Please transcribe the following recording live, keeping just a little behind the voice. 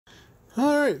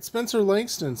Alright, Spencer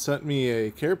Langston sent me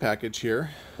a care package here.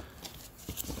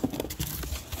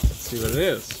 Let's see what it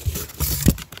is.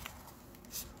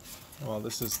 Well,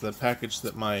 this is the package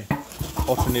that my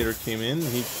alternator came in.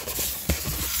 He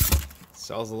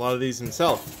sells a lot of these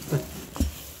himself.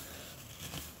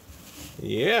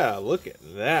 Yeah, look at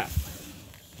that.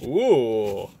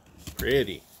 Ooh,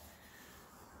 pretty.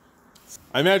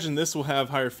 I imagine this will have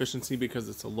higher efficiency because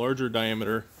it's a larger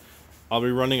diameter. I'll be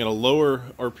running at a lower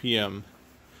RPM,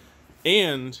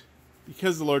 and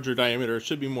because the larger diameter, it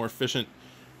should be more efficient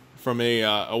from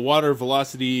a water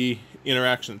velocity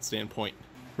interaction standpoint.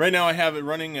 Right now I have it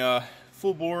running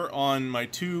full bore on my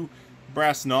two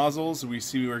brass nozzles. We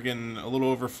see we're getting a little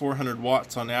over 400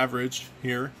 watts on average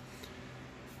here.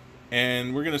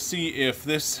 And we're going to see if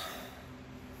this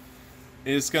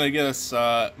is going to get us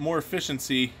more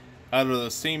efficiency out of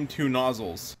the same two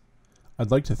nozzles. I'd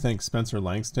like to thank Spencer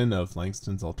Langston of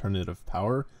Langston's Alternative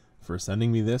Power for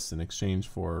sending me this in exchange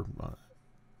for,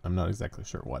 I'm not exactly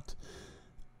sure what.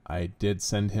 I did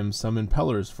send him some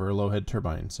impellers for a low-head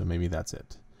turbine, so maybe that's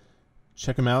it.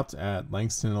 Check him out at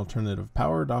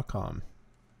langstonalternativepower.com.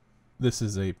 This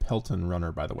is a Pelton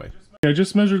Runner, by the way. I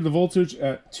just measured the voltage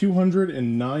at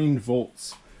 209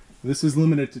 volts. This is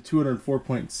limited to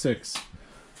 204.6.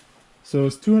 So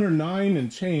it's 209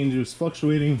 and change. It was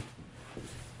fluctuating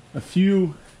a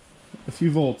few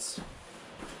volts.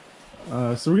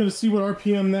 So we're gonna see what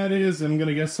RPM that is. I'm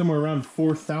gonna guess somewhere around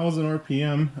 4,000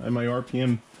 RPM at my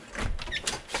RPM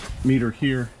meter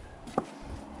here.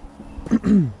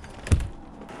 And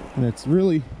it's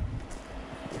really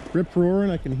rip roaring.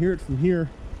 I can hear it from here.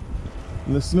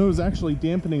 And the snow is actually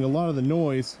dampening a lot of the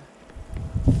noise.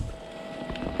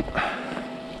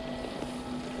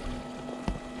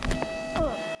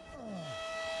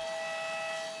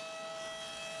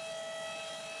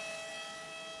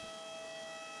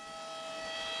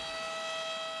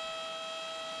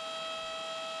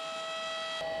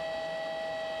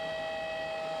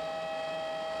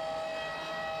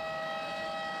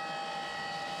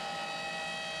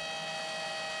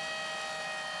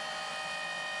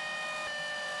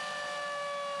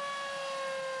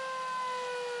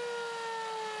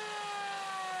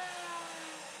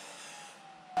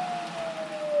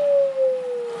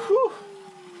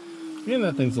 Man,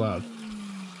 that thing's loud.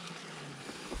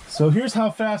 So here's how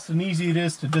fast and easy it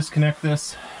is to disconnect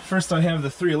this. First, I have the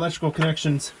 3 electrical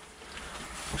connections.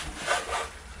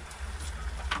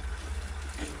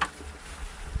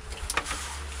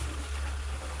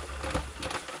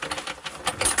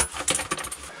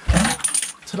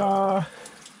 Ta-da!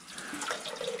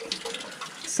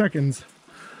 Seconds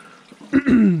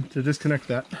to disconnect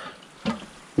that.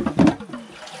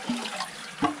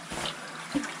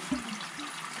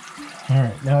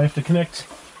 Alright, now I have to collect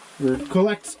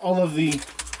all of the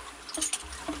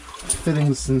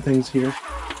fittings and things here.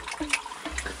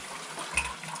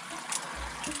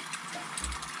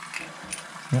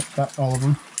 Yep, got all of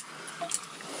them.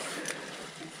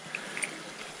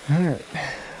 Alright,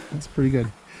 that's pretty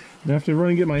good. Now I have to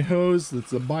run and get my hose.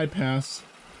 That's a bypass,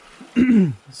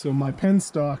 so my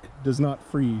penstock does not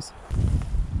freeze.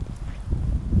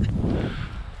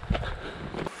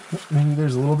 Maybe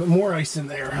there's a little bit more ice in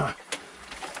there, huh?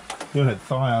 Go ahead,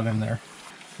 thaw out in there.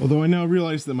 Although I now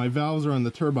realize that my valves are on the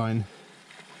turbine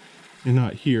and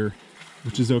not here,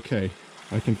 which is okay.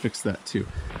 I can fix that too.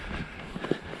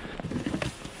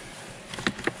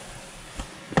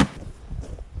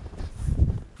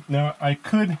 Now I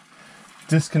could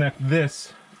disconnect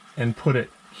this and put it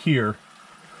here,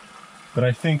 but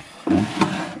I think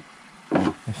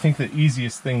the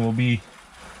easiest thing will be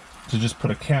to just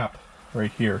put a cap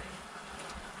right here.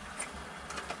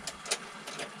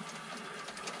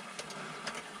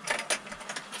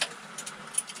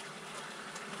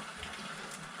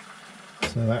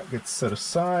 So that gets set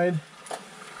aside,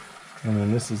 and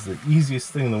then this is the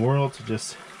easiest thing in the world to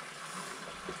just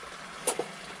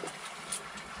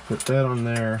put that on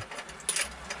there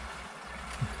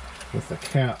with the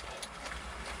cap,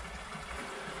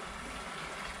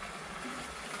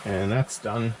 and that's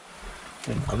done.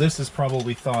 And now this is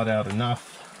probably thawed out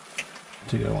enough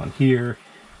to go on here.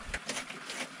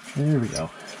 There we go.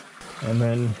 And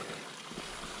then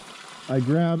I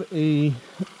grab a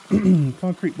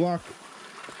concrete block.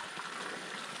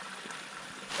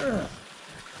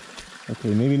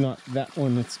 Okay, maybe not that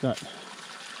one that's got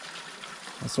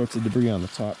all sorts of debris on the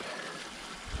top.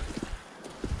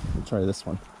 We'll try this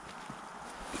one.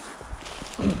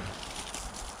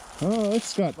 Oh,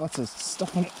 it's got lots of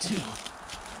stuff on it too.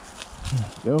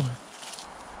 There we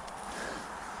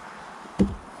go.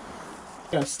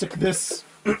 Gotta stick this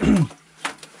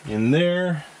in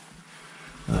there.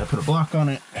 And I put a block on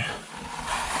it.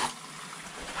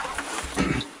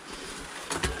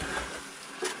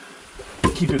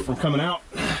 keep it from coming out.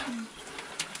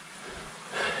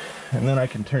 And then I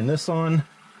can turn this on.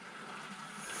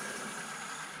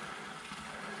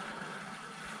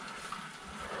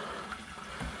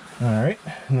 All right,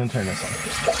 and then turn this on.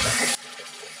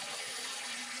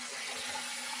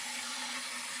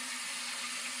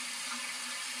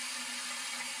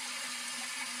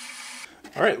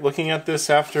 All right, looking at this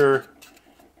after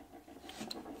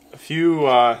a few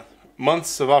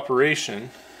months of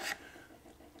operation,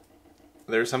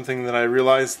 there's something that I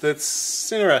realized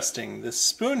that's interesting. This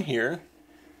spoon here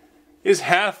is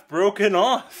half broken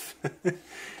off. And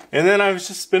then I was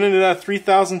just spinning it at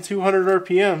 3,200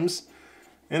 RPMs,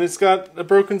 and it's got a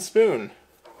broken spoon.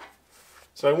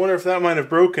 So I wonder if that might have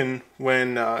broken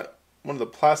when one of the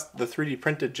 3D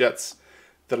printed jets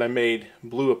that I made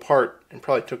blew apart, and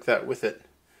probably took that with it.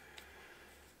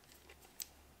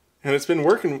 And it's been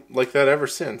working like that ever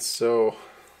since, so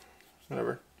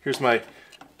whatever. Here's my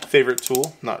favorite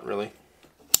tool. Not really,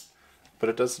 but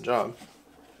it does the job.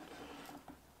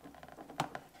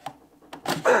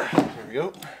 There we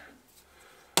go.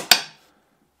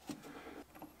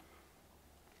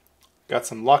 Got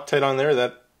some Loctite on there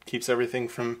that keeps everything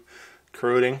from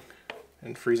corroding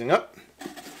and freezing up.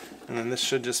 And then this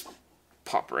should just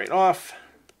pop right off.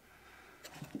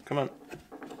 Come on.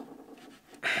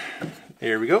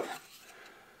 Here we go.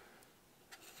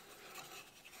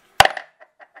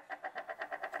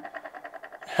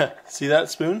 See that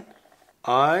spoon?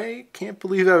 I can't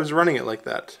believe I was running it like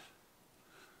that.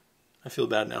 I feel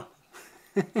bad now.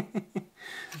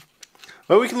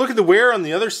 Well, we can look at the wear on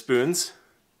the other spoons.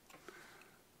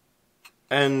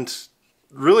 And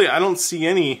really, I don't see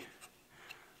any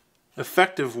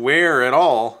effective wear at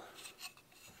all.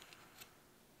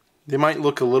 They might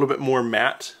look a little bit more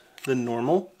matte than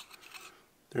normal.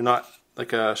 They're not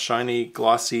like a shiny,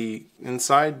 glossy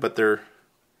inside, but they're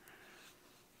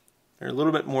a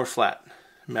little bit more flat,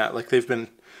 matte, like they've been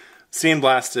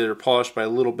sandblasted or polished by a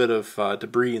little bit of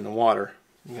debris in the water.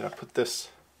 I'm going to put this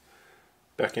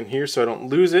back in here so I don't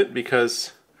lose it,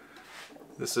 because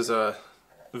this is a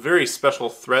very special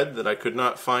thread that I could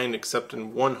not find except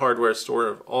in one hardware store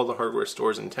of all the hardware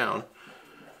stores in town.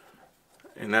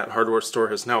 And that hardware store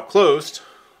has now closed,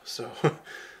 so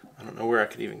I don't know where I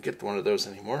could even get one of those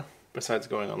anymore, besides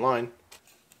going online.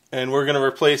 And we're going to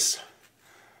replace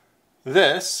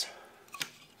this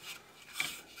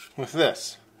with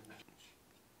this,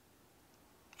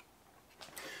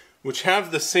 which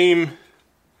have the same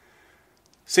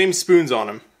spoons on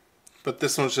them, but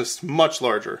this one's just much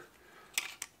larger.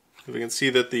 We can see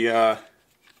that the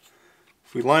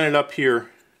if we line it up here,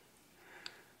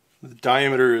 the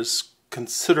diameter is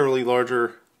considerably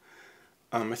larger.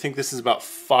 I think this is about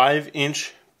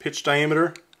 5-inch pitch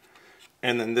diameter,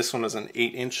 and then this one is an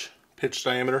 8-inch pitch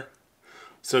diameter.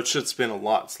 So it should spin a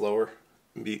lot slower,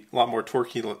 and be a lot more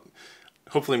torquey,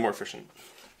 hopefully more efficient.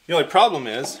 The only problem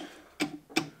is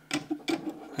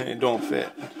it don't fit.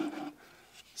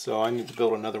 So I need to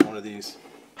build another one of these.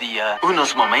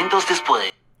 Unos momentos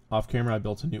después. Off camera, I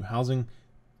built a new housing.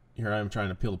 Here I am trying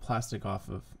to peel the plastic off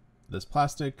of this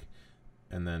plastic,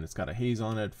 and then it's got a haze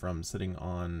on it from sitting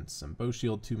on some bow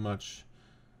shield too much.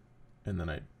 And then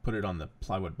I put it on the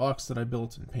plywood box that I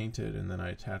built and painted, and then I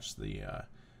attached the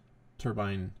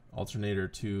turbine alternator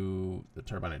to the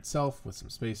turbine itself with some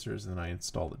spacers, and then I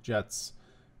installed the jets.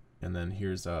 And then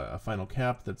here's a final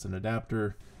cap that's an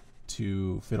adapter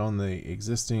to fit on the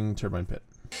existing turbine pit.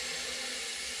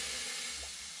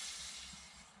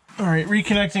 Alright,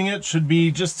 reconnecting it should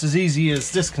be just as easy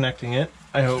as disconnecting it,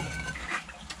 I hope.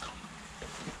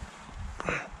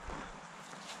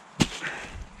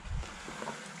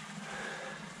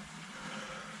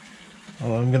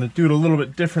 Well, I'm going to do it a little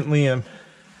bit differently. I'm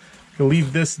going to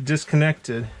leave this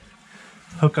disconnected,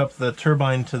 hook up the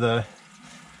turbine to the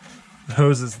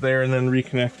hoses there, and then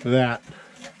reconnect that.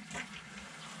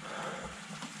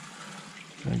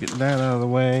 Gonna get that out of the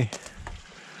way.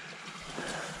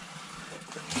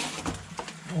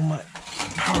 Pull my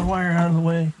power wire out of the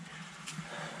way.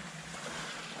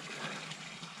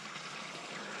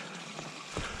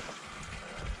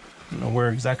 I don't know where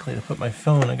exactly to put my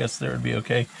phone. I guess there would be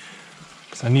okay,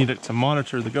 because I need it to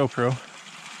monitor the GoPro.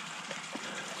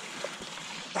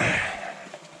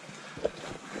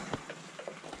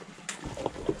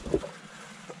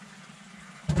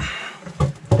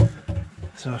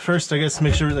 So first, I guess,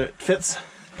 make sure that it fits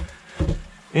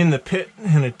in the pit,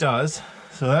 and it does,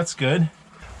 so that's good.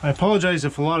 I apologize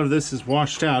if a lot of this is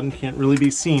washed out and can't really be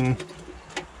seen.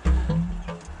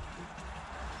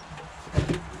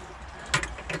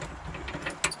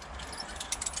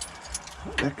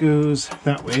 That goes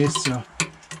that way, so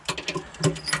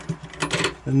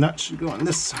the nut should go on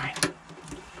this side.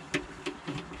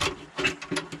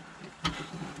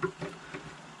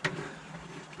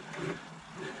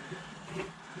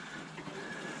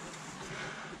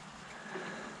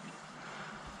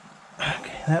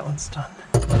 that one's done.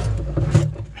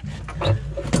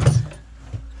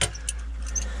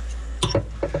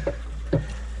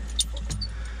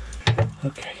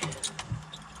 Okay.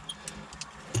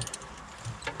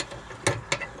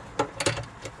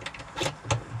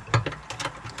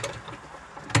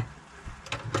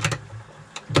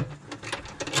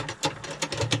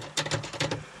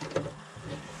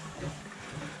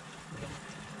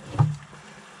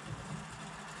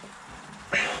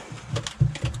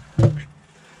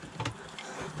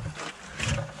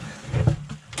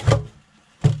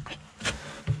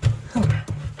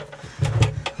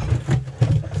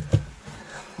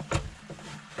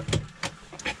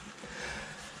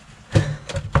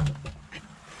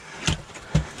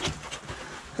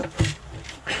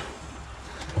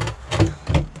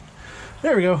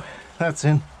 There we go, that's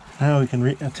in. Now we can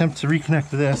attempt to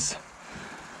reconnect this.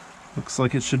 Looks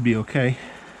like it should be okay.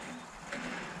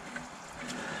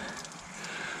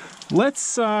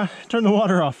 Let's turn the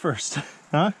water off first,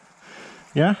 huh?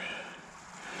 Yeah?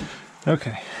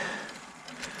 Okay.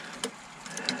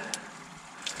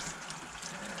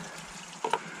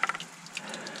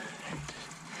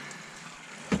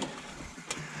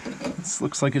 This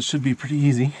looks like it should be pretty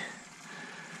easy.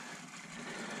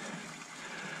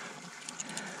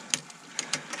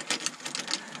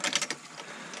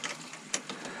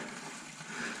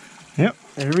 Yep,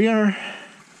 there we are.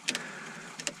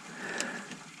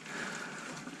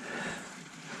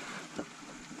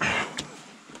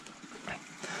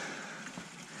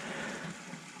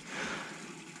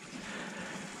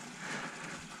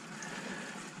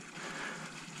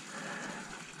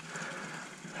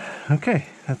 Okay,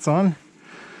 that's on.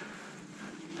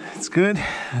 It's good.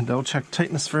 And double check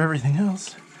tightness for everything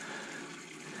else.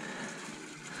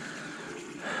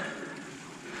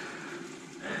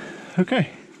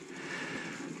 Okay.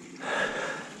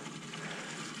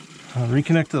 I'll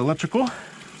reconnect the electrical.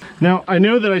 Now, I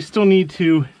know that I still need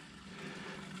to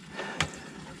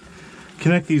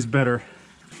connect these better,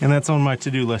 and that's on my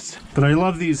to-do list. But I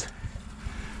love these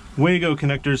Wago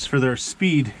connectors for their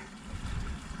speed.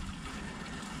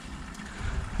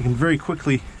 You can very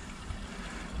quickly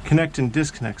connect and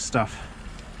disconnect stuff.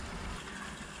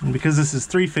 And because this is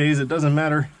three-phase, it doesn't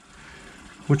matter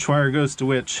which wire goes to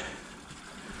which.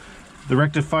 The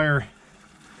rectifier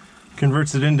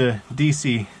converts it into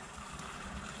DC.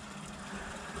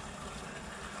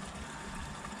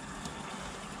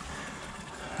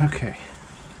 Okay,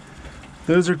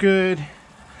 those are good.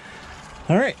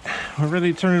 All right, we're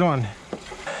ready to turn it on.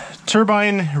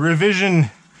 Turbine revision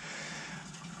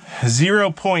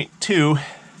 0.2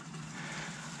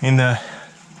 in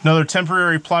another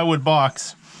temporary plywood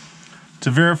box to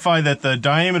verify that the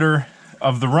diameter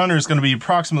of the runner is going to be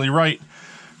approximately right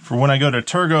for when I go to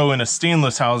Turgo in a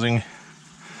stainless housing.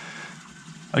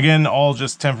 Again, all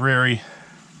just temporary.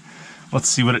 Let's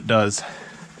see what it does.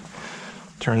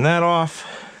 Turn that off.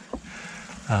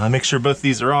 Make sure both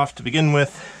these are off to begin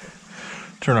with.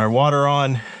 Turn our water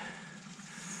on.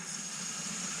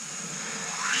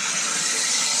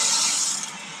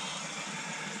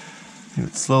 Do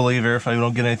it slowly, verify we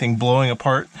don't get anything blowing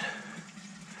apart.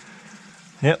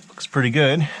 Yep, looks pretty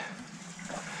good.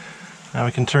 Now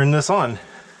we can turn this on.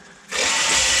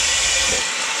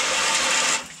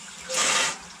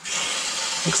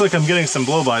 Looks like I'm getting some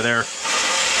blow by there.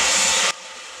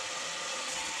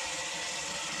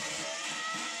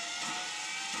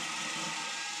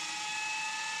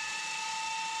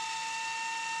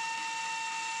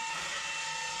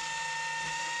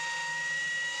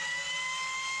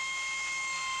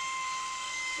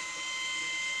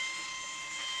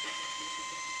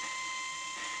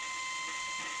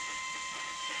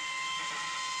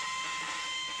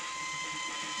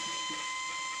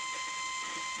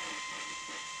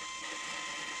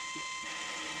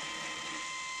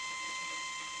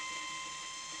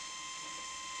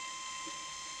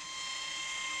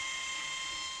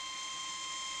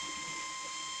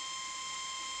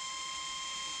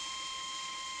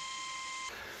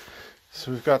 So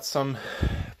we've got some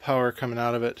power coming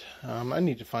out of it. I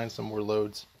need to find some more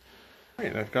loads. All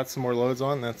right, I've got some more loads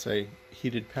on. That's a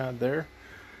heated pad there.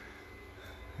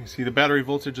 You see the battery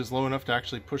voltage is low enough to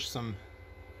actually push some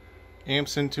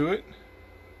amps into it.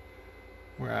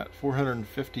 We're at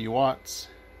 450 watts.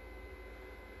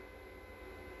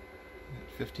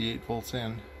 58 volts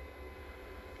in.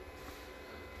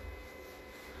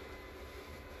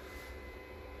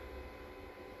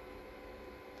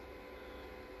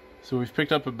 So we've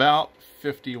picked up about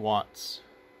 50 watts,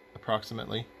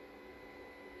 approximately.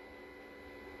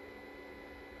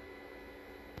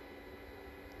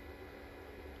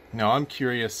 Now I'm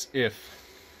curious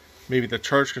if maybe the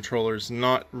charge controller is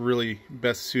not really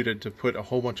best suited to put a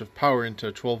whole bunch of power into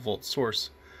a 12-volt source,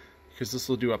 because this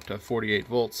will do up to 48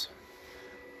 volts.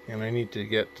 And I need to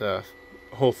get a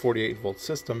whole 48-volt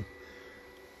system.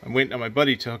 I'm waiting on my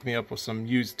buddy to hook me up with some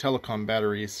used telecom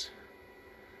batteries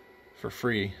for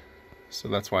free. So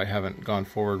that's why I haven't gone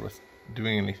forward with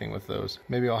doing anything with those.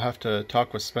 Maybe I'll have to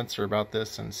talk with Spencer about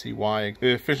this and see why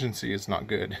the efficiency is not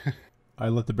good. I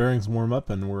let the bearings warm up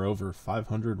and we're over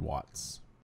 500 watts.